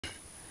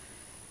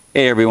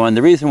Hey everyone,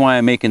 the reason why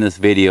I'm making this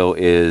video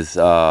is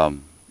to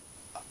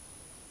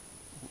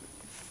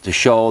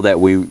show that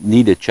we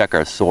need to check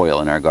our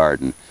soil in our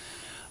garden.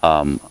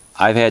 I've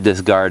had this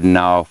garden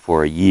now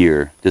for a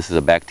year. This is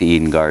a Back to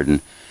Eden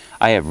garden.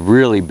 I have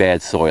really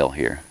bad soil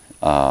here.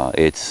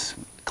 It's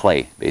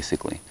clay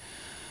basically.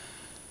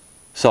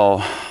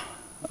 So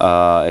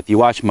if you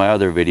watch my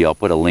other video, I'll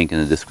put a link in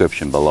the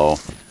description below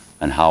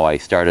on how I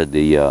started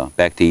the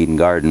Back to Eden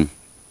garden.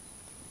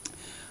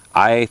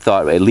 I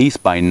thought at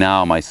least by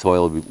now my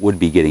soil would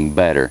be getting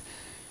better,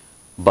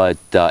 but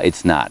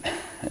it's not.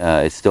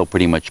 It's still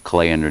pretty much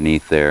clay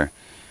underneath there.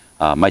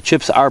 My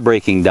chips are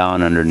breaking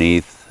down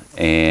underneath,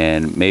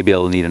 and maybe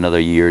I'll need another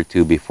year or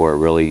two before it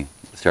really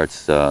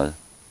starts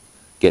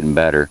getting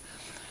better.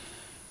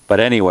 But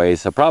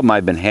anyways, the problem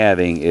I've been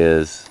having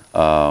is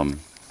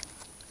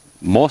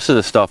most of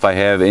the stuff I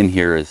have in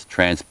here is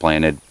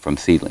transplanted from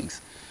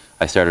seedlings.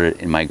 I started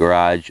it in my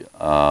garage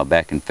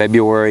back in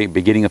February,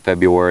 beginning of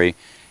February,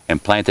 and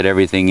planted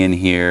everything in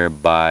here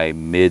by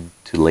mid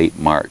to late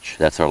March.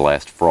 That's our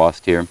last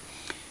frost here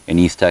in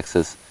East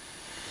Texas.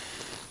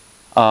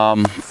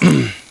 So,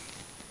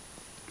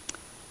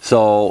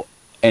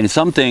 and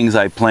some things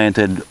I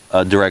planted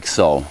direct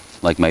sow,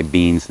 like my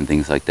beans and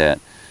things like that.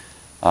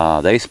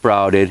 They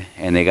sprouted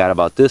and they got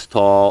about this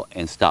tall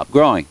and stopped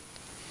growing.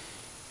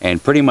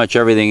 And pretty much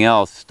everything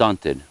else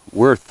stunted.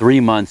 We're 3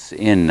 months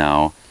in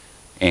now,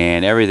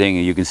 and everything,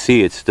 you can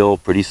see it's still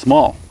pretty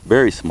small,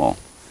 very small.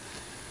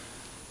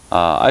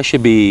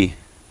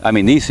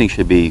 These things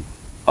should be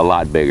a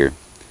lot bigger.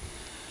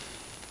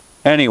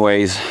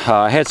 Anyways,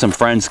 I had some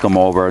friends come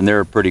over, and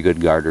they're pretty good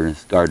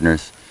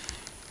gardeners,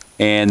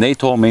 and they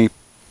told me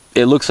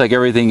it looks like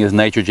everything is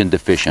nitrogen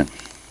deficient.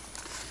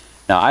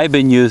 Now, I've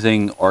been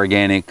using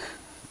organic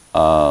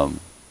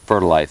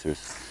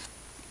fertilizers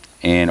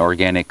and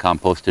organic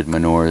composted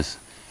manures,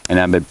 and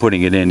I've been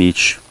putting it in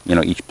each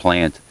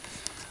plant.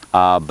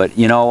 But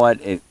you know what?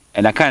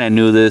 And I kind of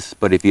knew this,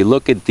 but if you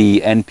look at the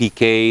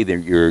NPK,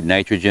 your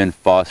nitrogen,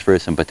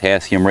 phosphorus, and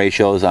potassium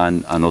ratios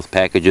on those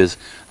packages,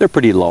 they're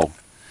pretty low.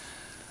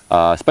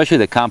 Especially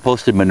the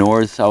composted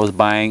manures I was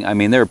buying. I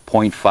mean, they're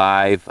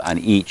 0.5 on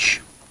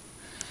each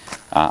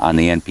on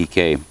the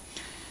NPK.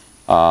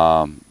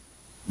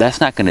 That's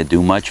not going to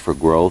do much for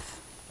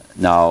growth.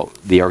 Now,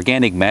 the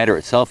organic matter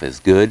itself is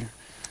good.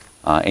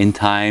 In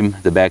time,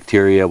 the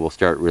bacteria will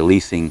start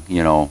releasing,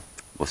 will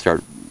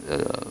start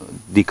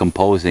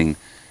decomposing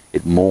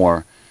it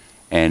more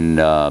and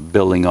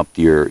building up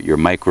your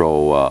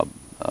micro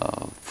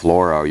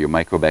flora or your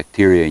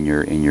microbacteria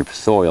in your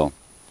soil,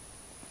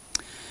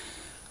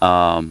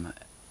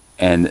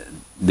 and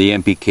the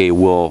NPK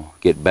will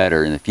get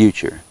better in the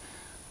future.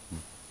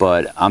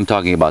 But I'm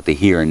talking about the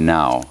here and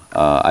now.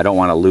 I don't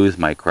want to lose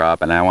my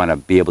crop, and I want to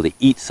be able to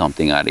eat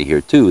something out of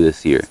here too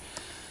this year.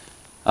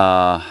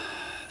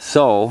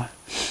 So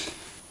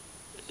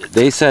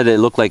they said it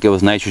looked like it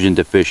was nitrogen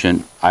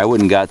deficient. I went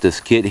and got this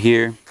kit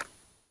here.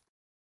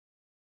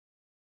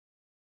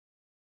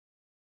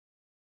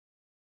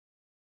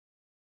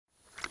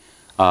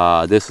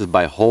 This is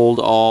by Hold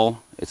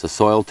All. It's a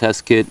soil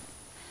test kit.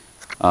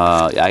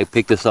 I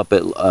picked this up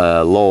at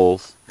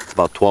Lowe's. It's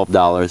about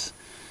 $12.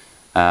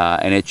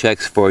 And it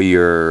checks for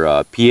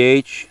your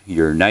pH,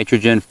 your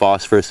nitrogen,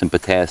 phosphorus, and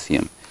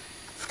potassium.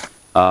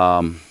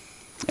 And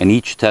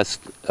each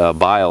test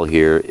vial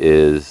here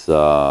is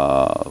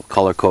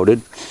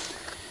color-coded.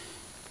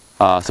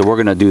 So we're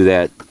going to do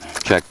that,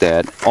 check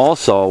that.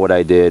 Also, what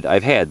I did,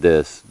 I've had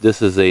this.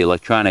 This is a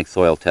electronic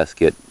soil test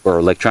kit, or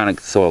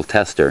electronic soil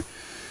tester.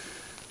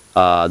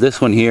 This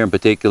one here in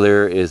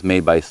particular is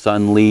made by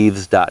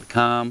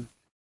sunleaves.com.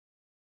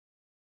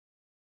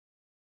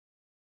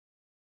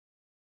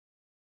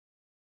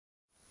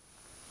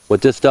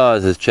 What this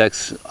does is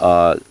checks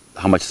how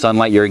much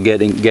sunlight you're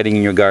getting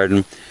in your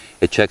garden.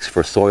 It checks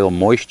for soil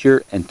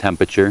moisture and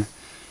temperature.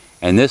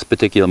 And this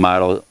particular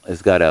model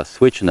has got a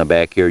switch in the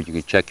back here. You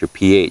can check your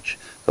pH.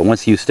 So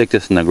once you stick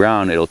this in the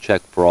ground, it'll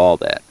check for all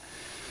that.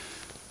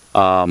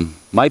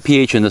 My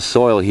pH in the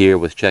soil here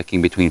was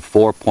checking between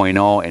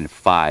 4.0 and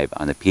 5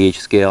 on the pH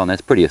scale, and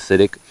that's pretty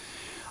acidic.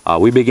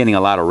 We've been getting a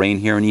lot of rain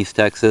here in East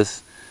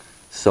Texas,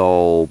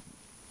 so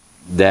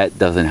that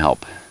doesn't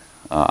help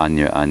on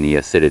the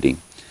acidity.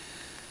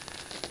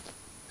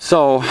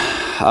 So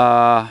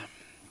I'm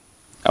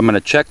going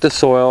to check the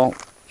soil,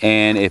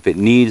 and if it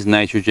needs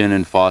nitrogen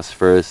and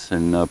phosphorus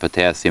and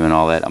potassium and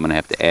all that, I'm going to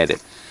have to add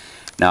it.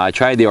 Now, I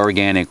tried the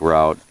organic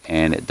route,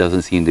 and it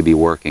doesn't seem to be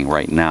working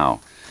right now.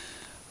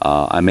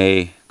 I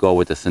may go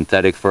with the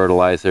synthetic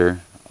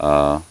fertilizer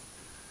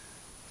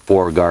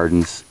for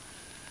gardens,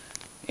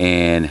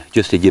 and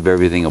just to give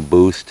everything a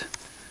boost,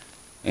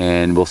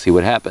 and we'll see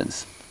what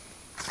happens.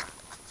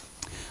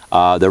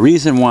 The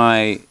reason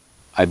why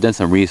I've done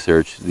some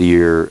research,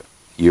 your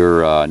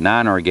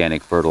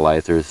non-organic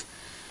fertilizers,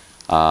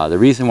 the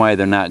reason why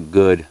they're not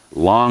good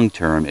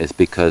long-term is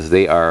because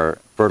they are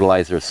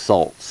fertilizer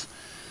salts.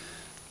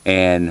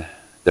 And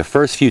the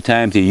first few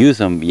times you use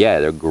them, yeah,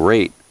 they're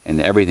great and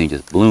everything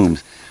just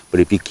blooms. But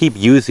if you keep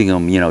using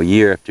them,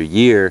 year after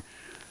year,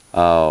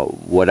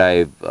 what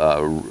I've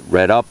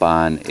read up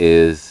on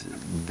is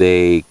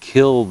they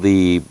kill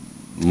the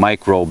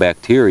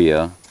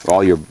microbacteria,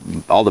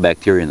 all the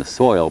bacteria in the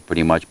soil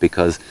pretty much,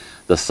 because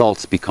the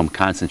salts become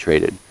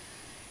concentrated.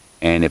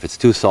 And if it's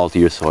too salty,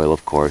 your soil,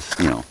 of course,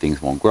 you know,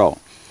 things won't grow.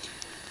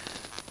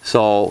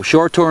 So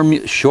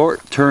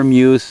short-term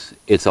use,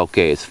 it's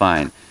okay, it's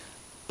fine,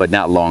 but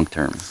not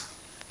long-term.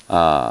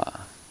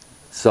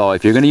 So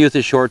if you're going to use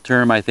it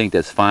short-term, I think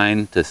that's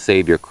fine to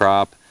save your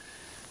crop.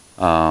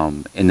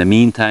 In the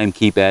meantime,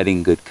 keep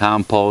adding good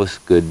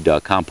compost, good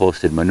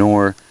composted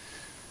manure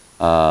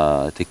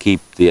to keep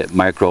the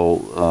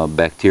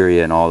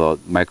bacteria and all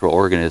the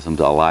microorganisms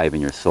alive in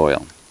your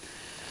soil.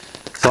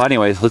 So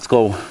anyways, let's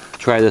go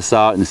try this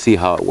out and see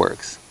how it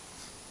works.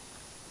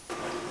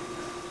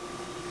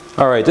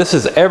 Alright, this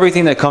is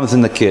everything that comes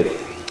in the kit.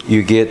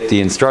 You get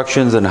the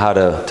instructions on how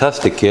to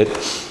test the kit.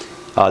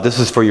 This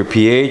is for your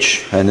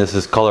pH, and this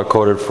is color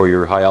coded for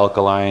your high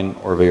alkaline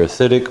or very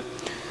acidic.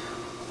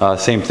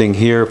 Same thing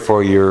here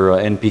for your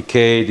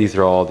NPK. These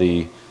are all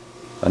the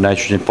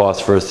nitrogen,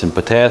 phosphorus, and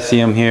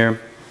potassium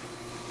here.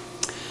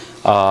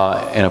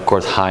 And of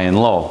course high and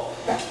low.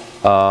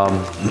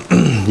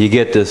 You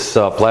get this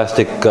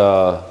plastic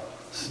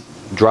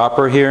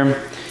dropper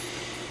here.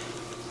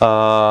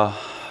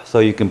 So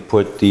you can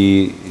put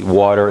the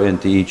water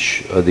into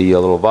each of the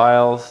little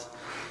vials.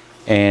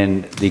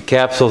 And the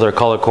capsules are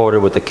color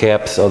coded with the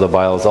caps of the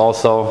vials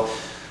also.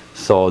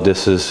 So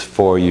this is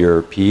for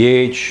your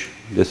pH.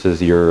 This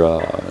is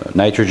your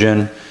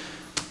nitrogen,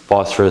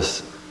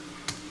 phosphorus,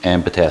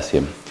 and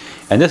potassium.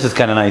 And this is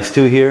kind of nice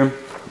too here.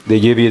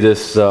 They give you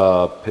this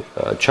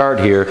chart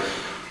here.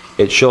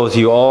 It shows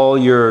you all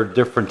your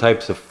different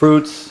types of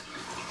fruits,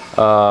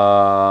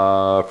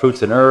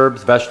 fruits and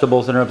herbs,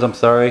 vegetables and herbs, I'm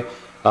sorry,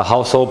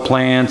 household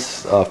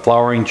plants,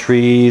 flowering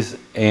trees,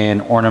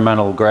 and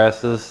ornamental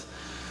grasses,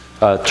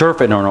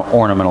 turf and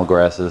ornamental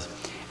grasses.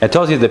 It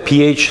tells you the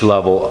pH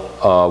level,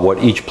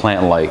 what each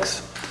plant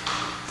likes.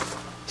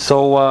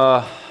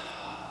 So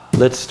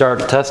let's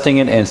start testing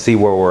it and see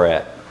where we're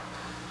at.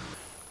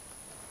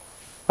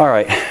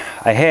 Alright,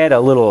 I had a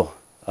little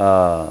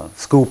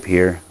scoop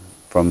here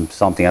from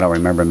something, I don't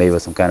remember, maybe it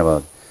was some kind of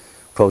a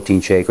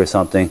protein shake or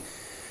something.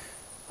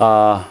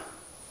 But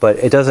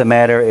it doesn't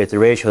matter if the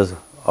ratio is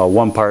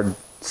 1 part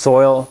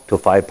soil to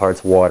 5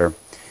 parts water.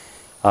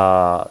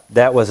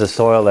 That was the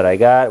soil that I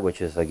got,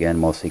 which is again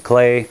mostly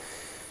clay.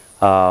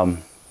 So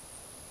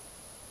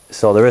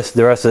the rest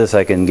of this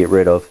I can get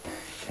rid of.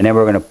 And then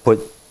I'm going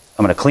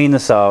to clean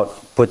this out,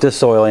 put this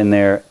soil in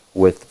there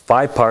with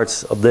 5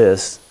 parts of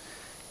this,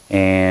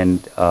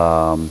 and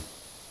we're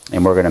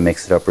going to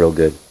mix it up real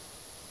good.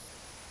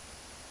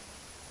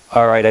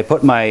 Alright, I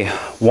put my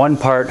 1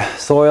 part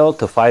soil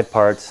to 5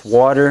 parts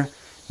water,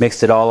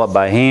 mixed it all up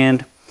by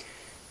hand,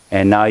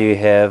 and now you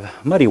have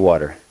muddy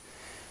water.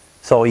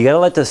 So you got to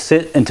let this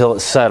sit until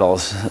it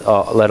settles.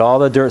 Let all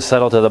the dirt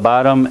settle to the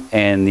bottom,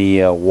 and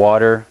the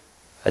water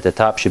at the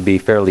top should be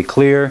fairly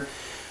clear.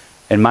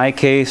 In my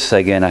case,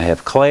 again, I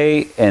have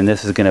clay, and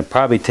this is going to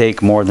probably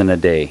take more than a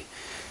day.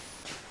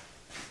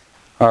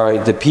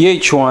 Alright, the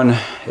pH one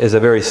is a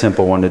very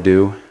simple one to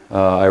do.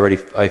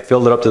 I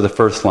filled it up to the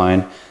first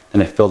line,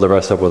 and I filled the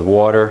rest up with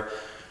water.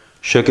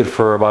 Shook it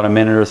for about a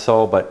minute or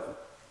so, but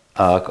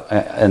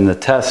in the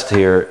test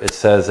here, it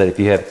says that if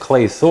you have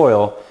clay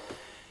soil,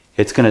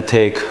 it's going to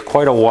take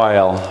quite a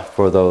while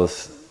for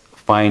those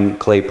fine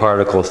clay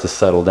particles to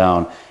settle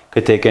down.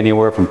 Could take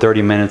anywhere from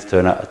 30 minutes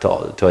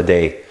to a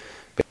day.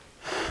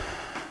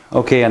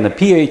 Okay, on the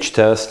pH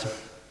test,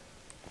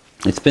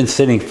 it's been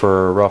sitting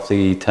for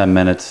roughly 10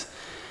 minutes.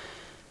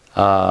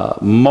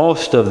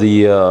 Most of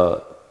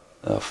the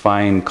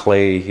fine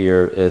clay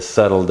here is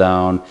settled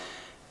down.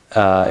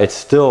 It's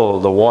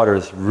still, the water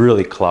is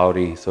really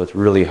cloudy, so it's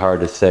really hard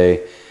to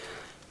say.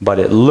 But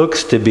it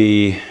looks to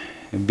be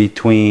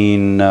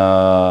between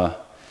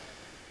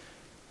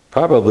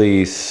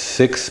probably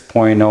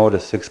 6.0 to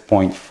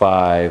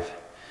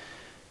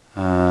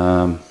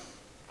 6.5.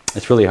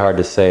 It's really hard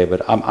to say,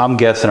 but I'm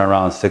guessing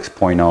around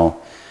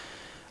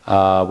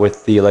 6.0.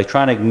 With the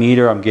electronic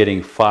meter, I'm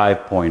getting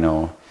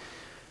 5.0.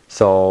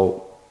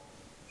 So,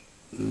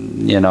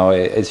 you know,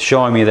 it's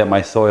showing me that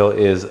my soil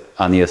is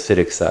on the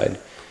acidic side.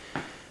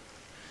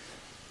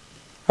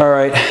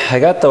 Alright, I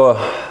got the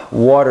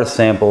water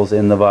samples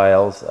in the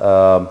vials.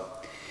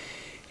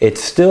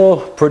 It's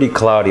still pretty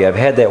cloudy. I've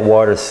had that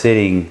water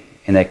sitting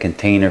in that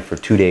container for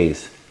 2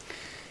 days.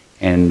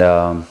 And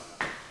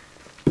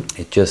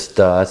it just,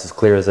 that's as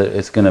clear as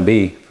it's going to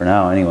be for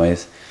now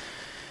anyways.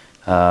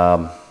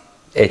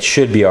 It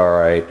should be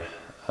alright.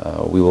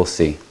 We will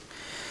see.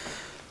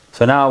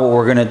 So now what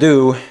we're going to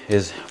do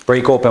is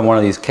break open one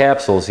of these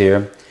capsules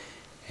here,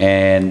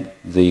 and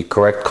the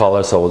correct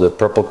color, so the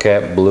purple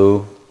cap,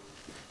 blue,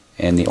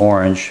 and the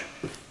orange,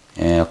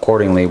 and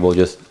accordingly we'll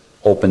just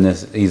open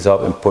these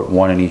up and put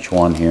one in each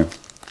one here.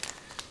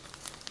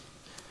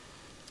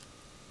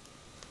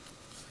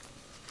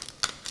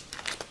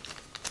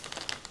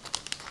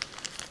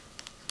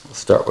 We'll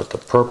start with the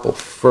purple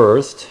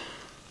first.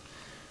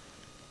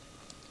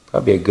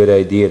 Probably a good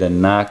idea to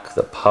knock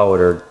the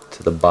powder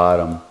to the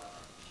bottom.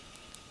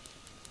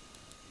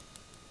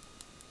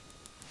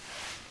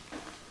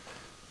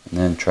 And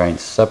then try and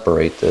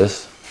separate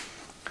this.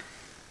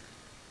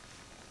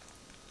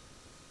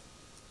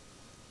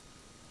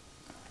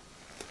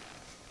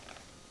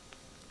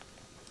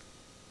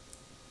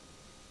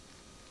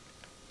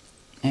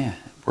 Yeah,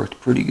 it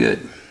worked pretty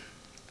good.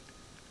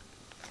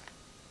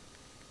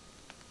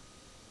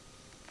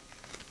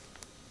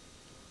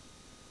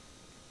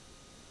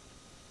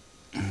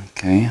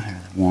 Okay,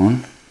 there's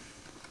one.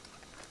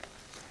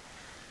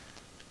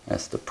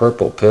 That's the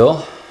purple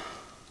pill.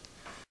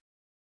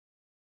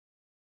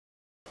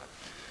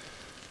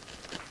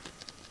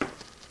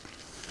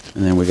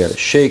 And then we got to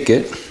shake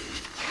it.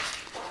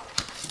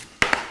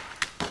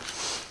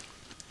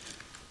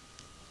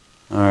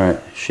 Alright,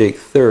 shake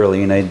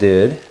thoroughly, and I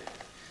did.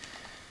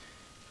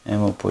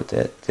 And we'll put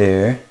that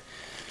there.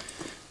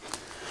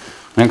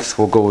 Next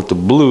we'll go with the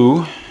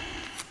blue.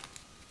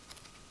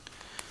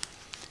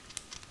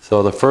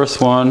 So the first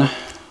one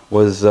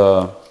was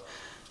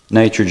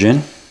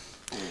nitrogen.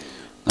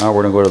 Now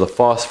we're going to go to the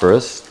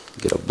phosphorus,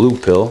 get a blue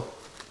pill.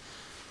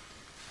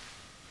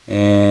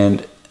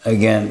 And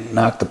again,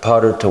 knock the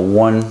powder to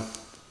one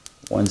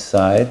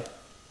side.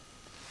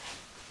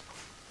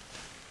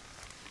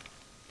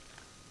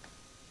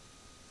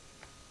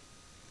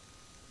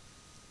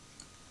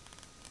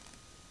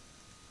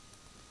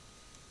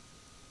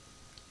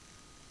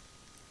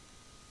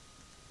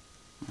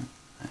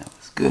 That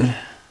was good.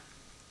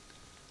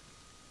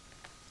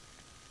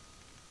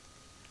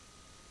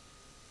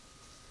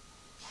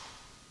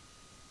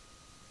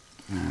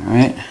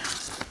 Alright.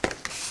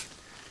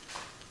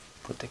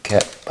 Put the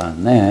cap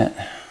on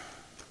that.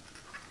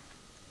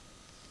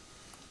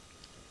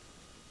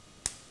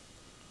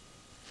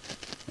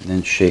 And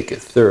then shake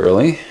it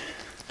thoroughly.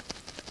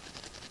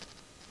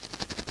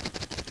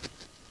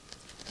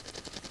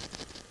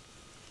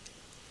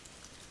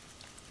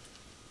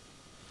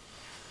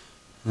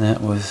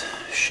 That was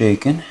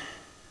shaken.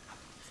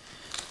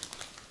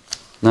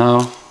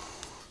 Now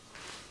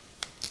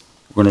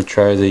we're going to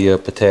try the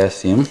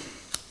potassium.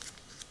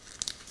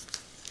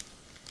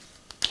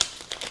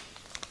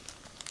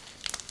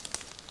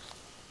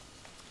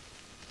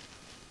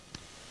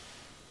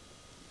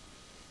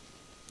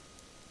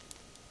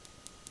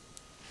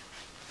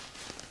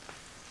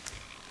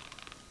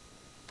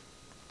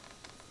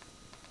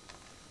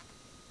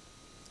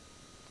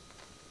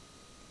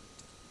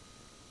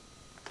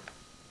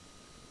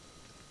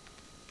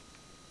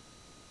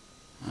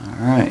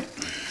 Alright.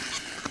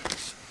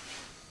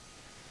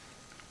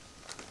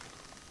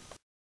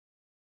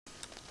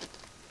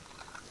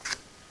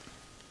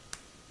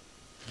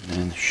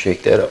 And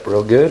shake that up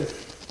real good.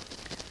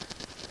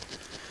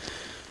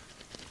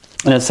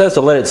 And it says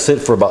to let it sit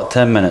for about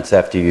 10 minutes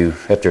after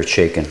it's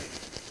shaken.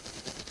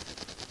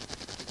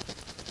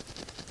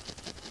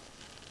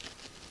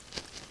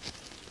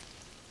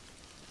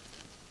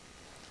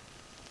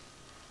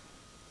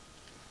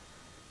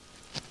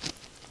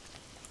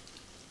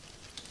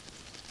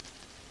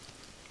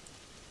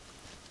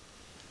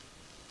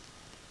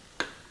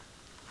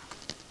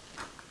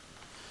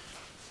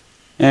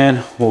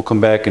 And we'll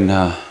come back in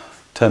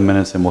 10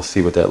 minutes and we'll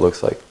see what that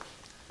looks like.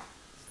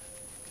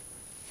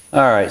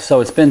 Alright,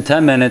 so it's been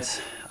 10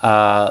 minutes.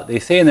 They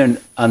say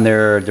on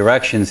their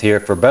directions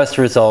here, for best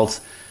results,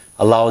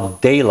 allow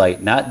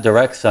daylight, not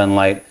direct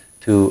sunlight,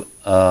 to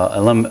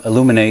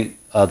illuminate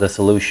the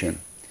solution.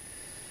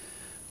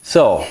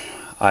 So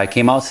I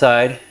came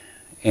outside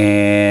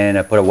and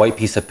I put a white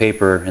piece of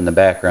paper in the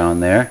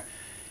background there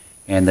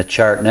and the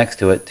chart next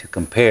to it to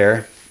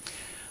compare.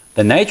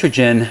 The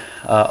nitrogen,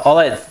 all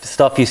that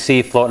stuff you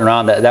see floating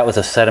around, that was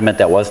a sediment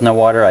that was in the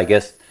water. I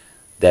guess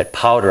that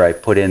powder I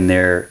put in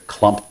there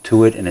clumped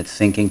to it and it's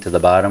sinking to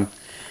the bottom.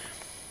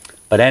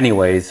 But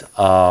anyways,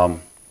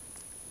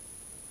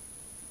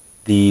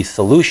 the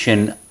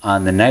solution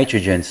on the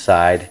nitrogen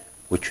side,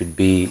 which would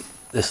be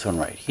this one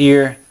right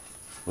here,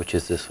 which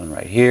is this one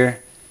right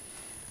here,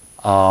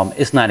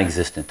 is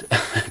non-existent.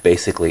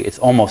 Basically, it's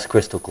almost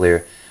crystal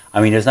clear. I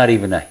mean, there's not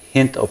even a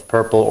hint of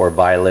purple or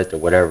violet or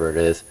whatever it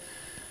is.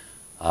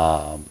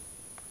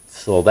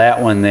 So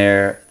that one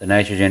there, the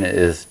nitrogen,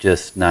 is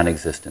just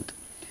non-existent.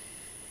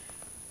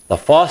 The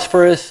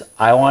phosphorus,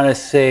 I want to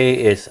say,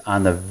 is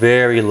on the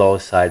very low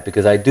side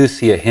because I do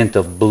see a hint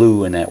of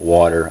blue in that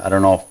water. I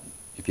don't know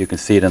if you can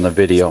see it in the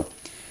video,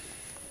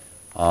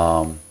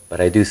 but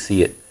I do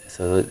see it.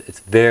 So it's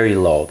very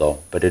low though,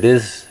 but it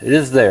is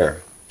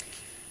there.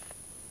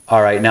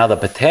 All right, now the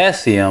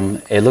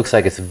potassium, it looks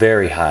like it's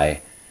very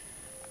high.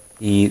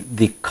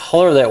 The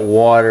color of that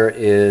water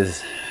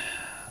is,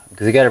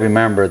 because you got to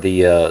remember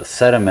the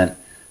sediment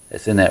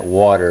that's in that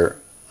water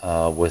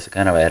was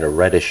kind of had a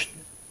reddish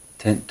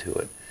tint to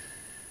it.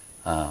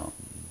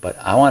 But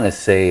I want to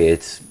say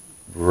it's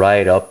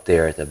right up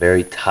there at the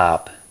very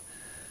top.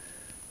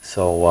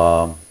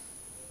 So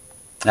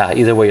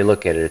either way you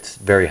look at it, it's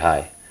very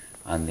high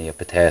on the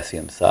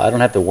potassium. So I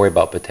don't have to worry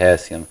about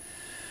potassium.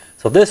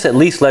 So this at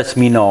least lets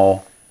me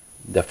know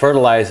the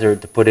fertilizer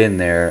to put in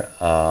there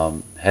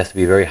has to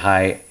be very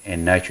high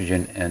in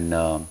nitrogen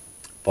and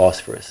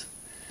phosphorus.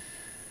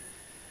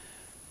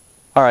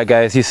 Alright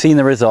guys, you've seen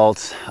the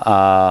results.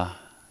 I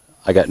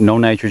got no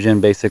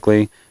nitrogen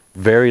basically,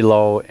 very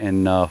low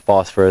in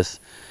phosphorus,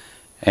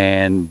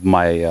 and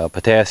my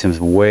potassium's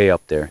way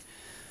up there.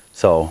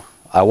 So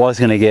I was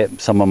going to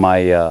get some of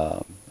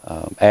my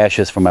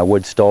ashes from my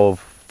wood stove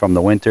from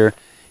the winter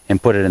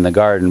and put it in the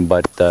garden,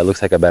 but it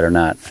looks like I better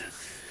not.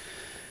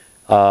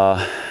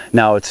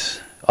 Now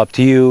it's up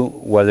to you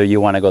whether you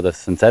want to go the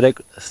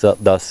synthetic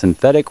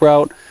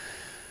route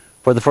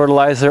for the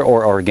fertilizer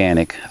or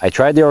organic. I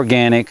tried the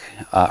organic.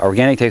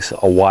 Organic takes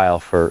a while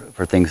for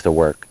things to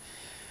work,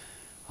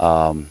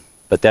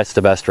 but that's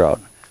the best route.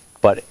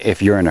 But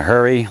if you're in a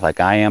hurry, like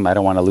I am, I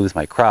don't want to lose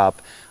my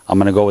crop, I'm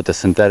going to go with the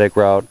synthetic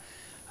route,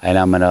 and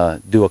I'm going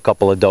to do a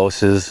couple of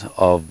doses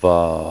of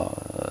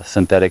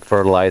synthetic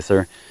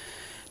fertilizer.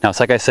 Now, it's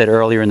like I said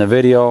earlier in the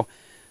video,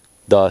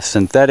 the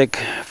synthetic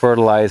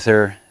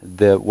fertilizer,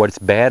 what's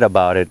bad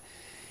about it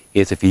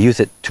is if you use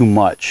it too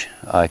much,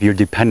 if you're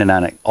dependent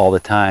on it all the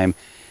time.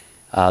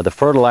 The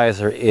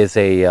fertilizer is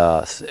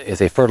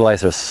a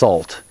fertilizer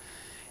salt,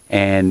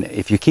 and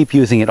if you keep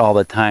using it all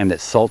the time, that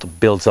salt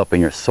builds up in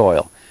your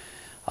soil.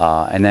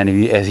 And then,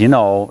 as you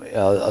know,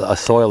 a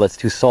soil that's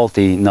too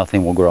salty,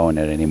 nothing will grow in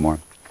it anymore.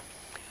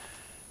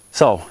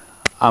 So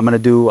I'm going to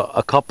do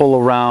a couple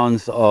of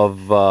rounds of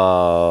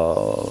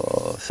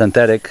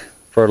synthetic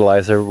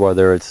fertilizer,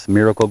 whether it's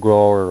Miracle Grow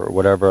or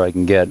whatever I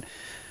can get.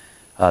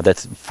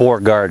 That's 4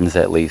 gardens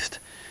at least,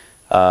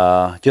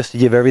 just to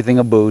give everything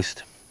a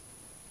boost.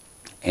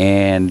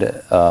 And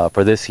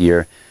for this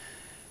year,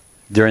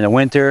 during the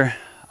winter,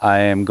 I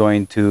am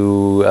going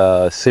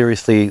to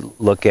seriously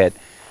look at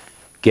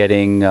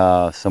getting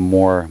some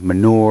more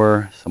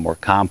manure, some more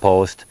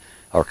compost,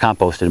 or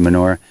composted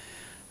manure,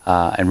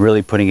 and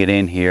really putting it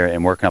in here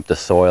and working up the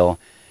soil.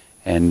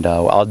 And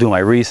I'll do my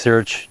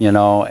research, you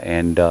know,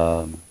 and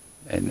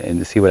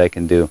see what I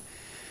can do.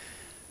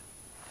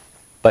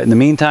 But in the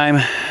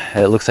meantime,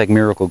 it looks like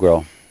Miracle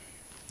Grow.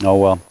 Oh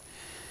well.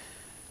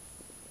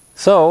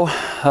 So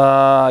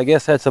I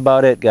guess that's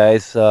about it,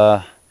 guys.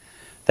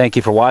 Thank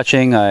you for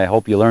watching. I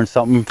hope you learned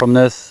something from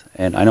this,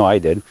 and I know I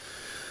did.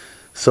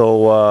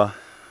 So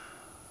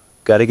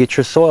got to get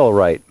your soil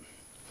right,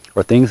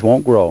 or things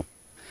won't grow.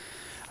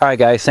 All right,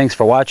 guys, thanks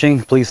for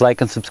watching. Please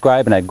like and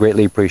subscribe, and I'd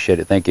greatly appreciate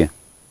it. Thank you.